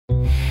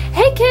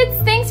kids,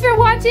 thanks for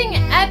watching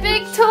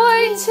Epic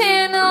Toy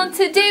Channel.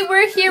 Today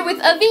we're here with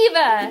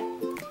Aviva.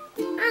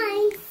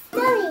 I'm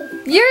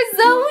Zoey. You're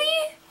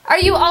Zoey? Are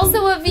you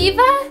also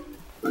Aviva?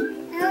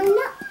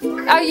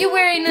 No. Are you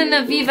wearing an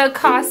Aviva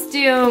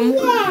costume?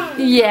 Yeah.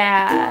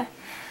 Yeah.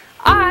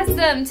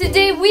 Awesome.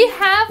 Today we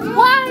have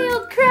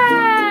Wild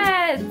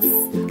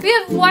Kratts. We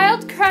have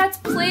Wild Kratts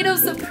Play-Doh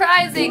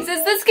surprise eggs.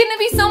 Is this going to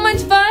be so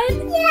much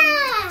fun?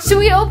 Yeah. Should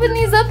we open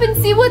these up and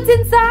see what's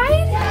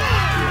inside?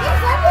 Yeah.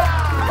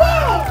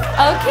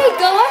 Okay,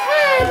 go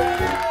ahead.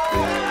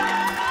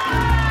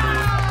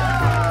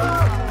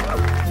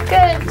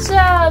 Good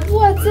job.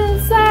 What's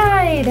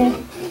inside?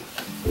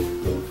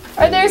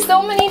 Are there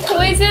so many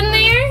toys in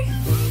there?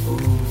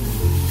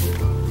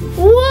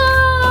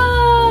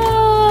 Whoa!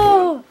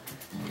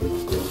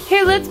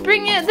 Here, let's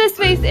bring it this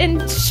way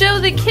and show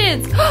the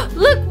kids.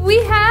 Look,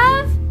 we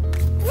have...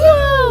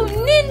 Whoa!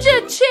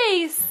 Ninja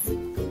Chase!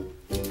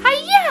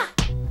 Hiya!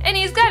 And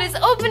he's got his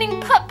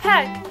opening pup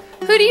pack.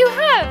 Who do you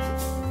have?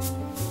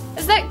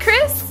 Is that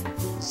Chris?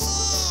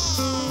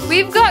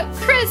 We've got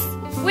Chris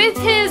with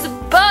his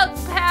bug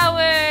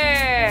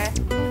power.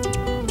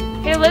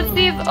 Here, let's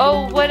see if,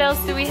 oh, what else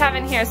do we have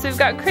in here? So we've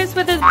got Chris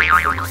with his, oh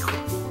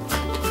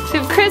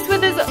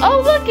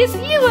look, it's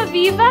you,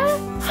 Aviva.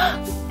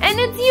 And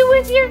it's you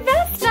with your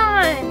vest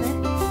on.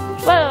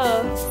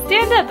 Whoa,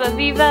 stand up,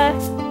 Aviva.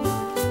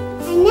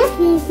 I'm not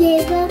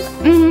Aviva.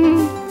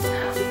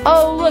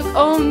 Oh, look,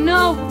 oh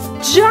no,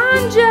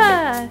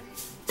 Janja.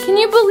 Can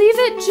you believe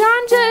it?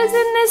 Janja is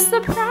in this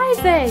surprise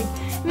egg.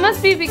 It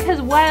must be because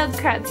Wild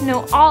Kratts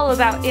know all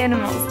about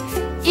animals.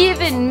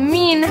 Even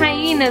mean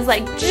hyenas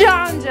like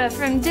Janja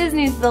from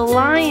Disney's The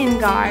Lion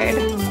Guard.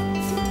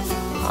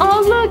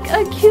 Oh look,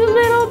 a cute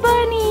little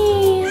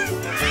bunny.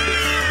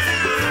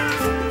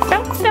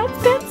 Bounce,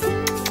 bounce, bounce.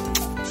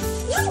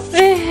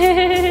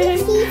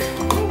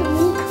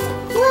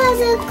 What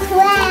a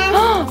crab.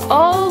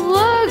 Oh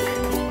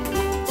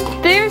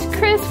look, there's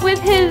Chris with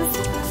his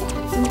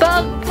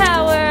bug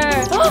power.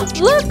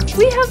 Look,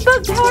 we have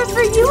bug power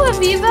for you,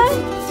 Aviva.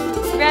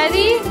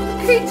 Ready?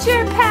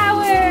 Creature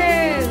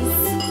powers.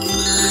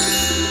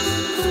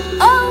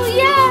 Oh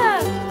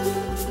yeah.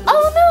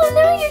 Oh no,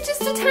 now you're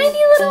just a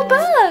tiny little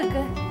bug.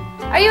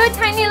 Are you a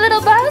tiny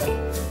little bug?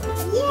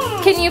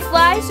 Yeah. Can you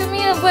fly? Show me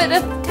what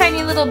a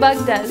tiny little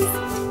bug does.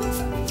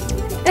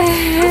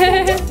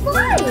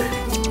 Fly.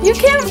 You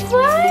can't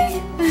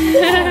fly?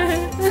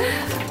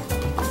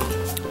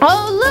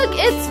 Oh look,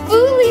 it's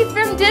Fooly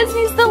from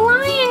Disney's The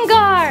Lion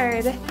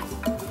Guard.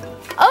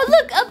 Oh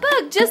look, a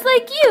bug just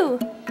like you.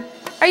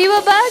 Are you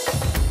a bug?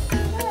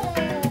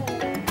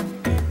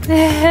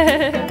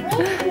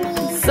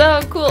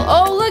 So cool.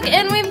 Oh look,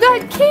 and we've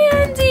got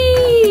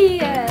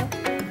candy.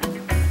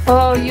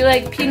 Oh, you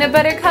like peanut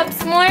butter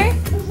cups more?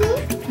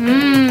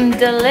 Mmm,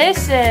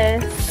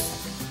 delicious.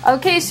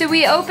 Okay, should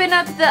we open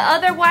up the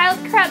other Wild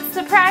Kratts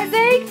surprise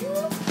egg?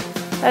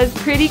 That's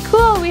pretty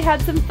cool. We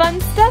had some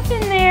fun stuff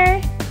in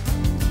there.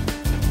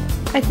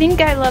 I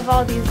think I love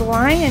all these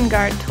Lion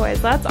Guard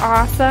toys. That's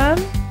awesome.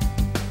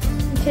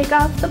 Take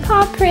off the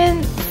paw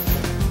prints.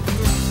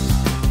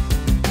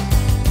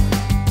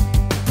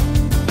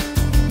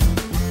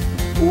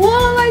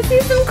 Whoa, I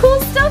see some cool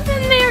stuff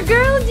in there,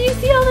 girl. Do you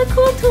see all the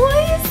cool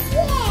toys?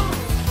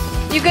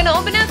 Yeah. You're gonna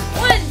open up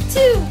 1,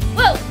 2.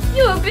 Whoa,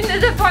 you opened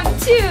it up on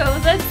 2.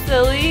 That's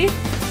silly.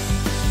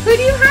 Who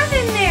do you have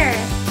in there?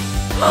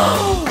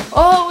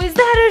 Oh, is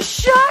that a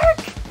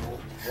shark?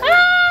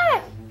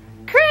 Ah!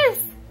 Chris!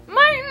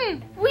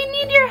 Martin, we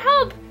need your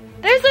help.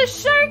 There's a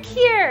shark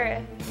here.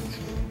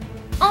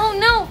 Oh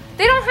no,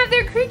 they don't have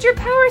their creature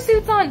power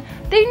suits on.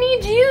 They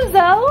need you,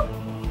 Zoe.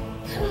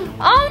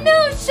 Oh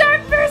no,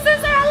 shark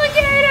versus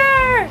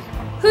alligator.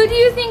 Who do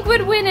you think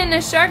would win in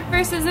a shark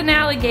versus an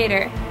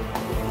alligator?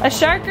 A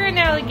shark or an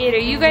alligator?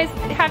 You guys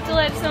have to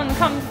let us know in the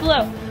comments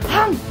below.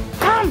 Hum,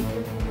 hum.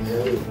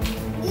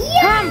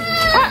 Yeah. Hum.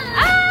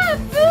 Ah,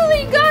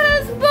 Fooly got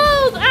us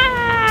both.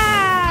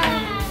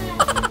 Ah.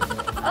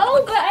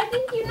 Oh, but I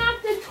think you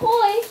knocked a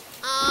toy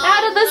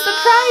out of the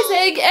surprise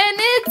egg, and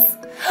it's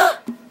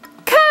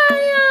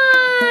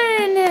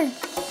Kion!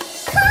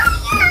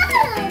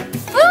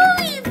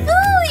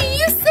 Fooly,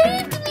 you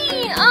saved me!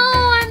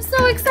 Oh, I'm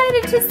so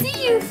excited to see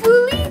you,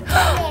 Fooly.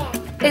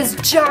 Is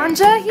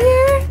Janja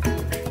here?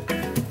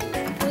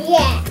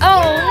 Yeah.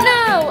 Oh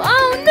no,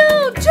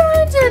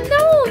 Janja,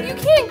 no, you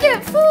can't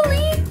get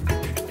Fooly.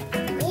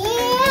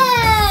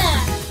 Yeah.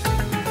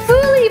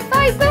 Fooly,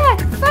 fight back,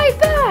 fight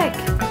back.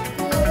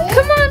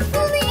 Come on,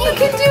 Fooly, you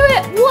can do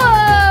it!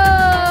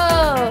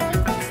 Whoa!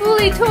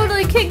 Fooly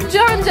totally kicked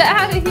Janja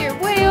out of here,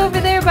 way over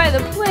there by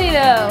the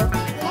Play-Doh.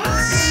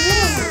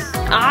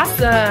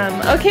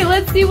 Awesome. Okay,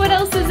 let's see what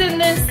else is in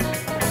this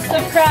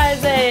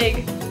surprise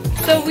egg.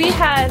 So we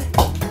had,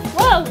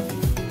 whoa,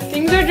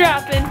 things are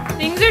dropping.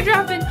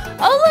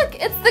 Oh look,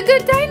 it's the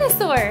good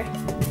dinosaur.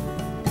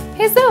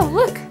 Hey Zoe,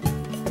 look,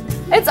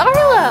 it's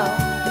Arlo.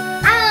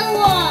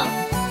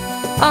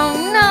 Oh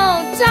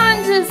no,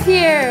 Janja's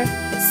here.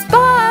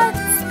 Spot,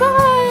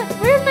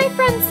 where's my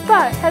friend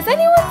Spot? Has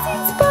anyone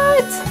seen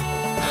Spot?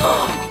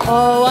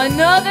 Oh,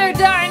 another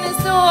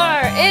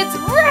dinosaur! It's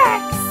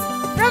Rex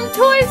from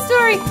Toy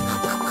Story.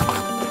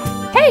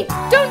 Hey,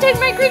 don't take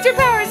my creature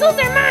powers, those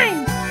are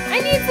mine! I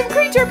need some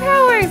creature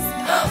powers!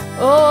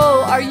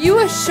 Oh, are you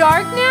a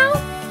shark now?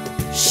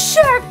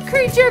 Shark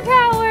creature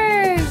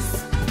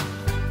powers!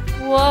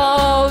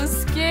 Whoa,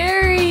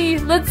 scary!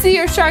 Let's see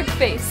your shark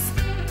face.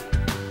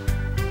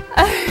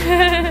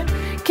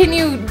 Can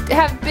you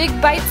have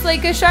big bites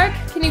like a shark?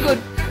 Can you go,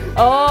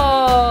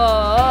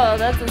 oh,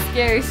 that's a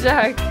scary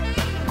shark.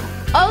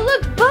 Oh,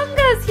 look,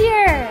 Bunga's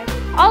here!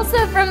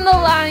 Also from the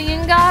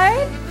Lion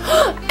Guard.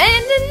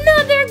 And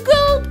another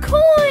gold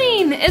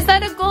coin! Is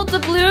that a gold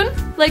doubloon?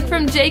 Like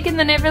from Jake and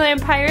the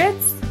Neverland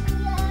Pirates?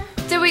 Yeah.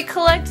 Do we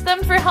collect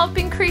them for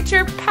helping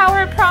creature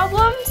power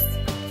problems?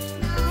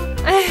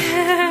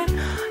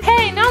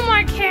 Hey, no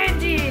more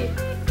candy!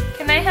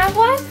 Can I have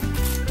one?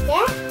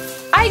 Yeah.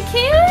 I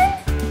can?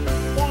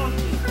 Yeah.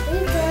 You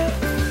good.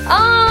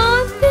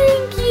 Oh,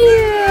 thank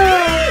you!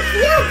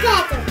 Feel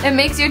better. It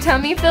makes your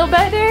tummy feel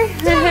better?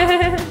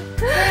 Yeah.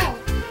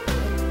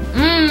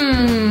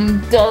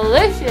 Mmm,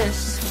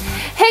 delicious.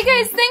 Hey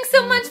guys, thanks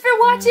so much for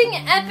watching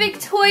Epic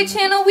Toy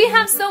Channel. We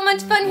have so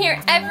much fun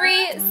here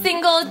every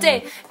single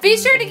day. Be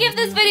sure to give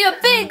this video a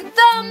big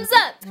thumbs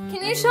up.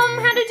 Can you show them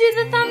how to do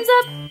the thumbs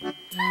up?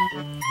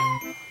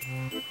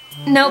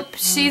 Nope,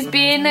 she's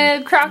being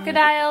a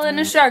crocodile and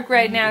a shark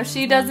right now.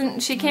 She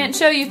can't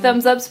show you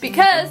thumbs ups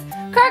because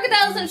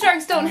crocodiles and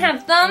sharks don't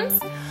have thumbs.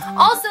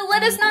 Also,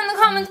 let us know in the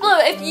comments below,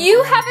 if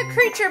you have a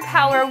creature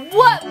power,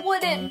 what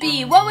would it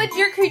be? What would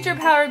your creature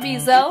power be,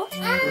 Zoe?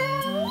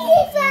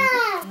 Viva!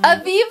 A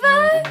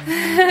Viva?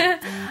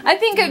 I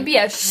think it would be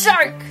a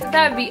shark.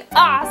 That would be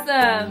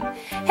awesome.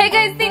 Hey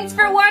guys, thanks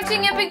for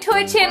watching Epic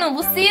Toy Channel.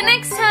 We'll see you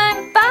next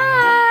time.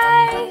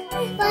 Bye!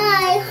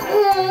 Bye,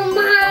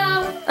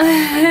 Mom.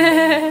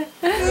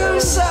 You're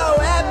so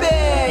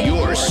epic!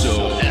 You're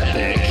so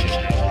epic.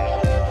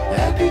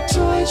 Epic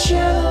Toy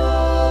Channel.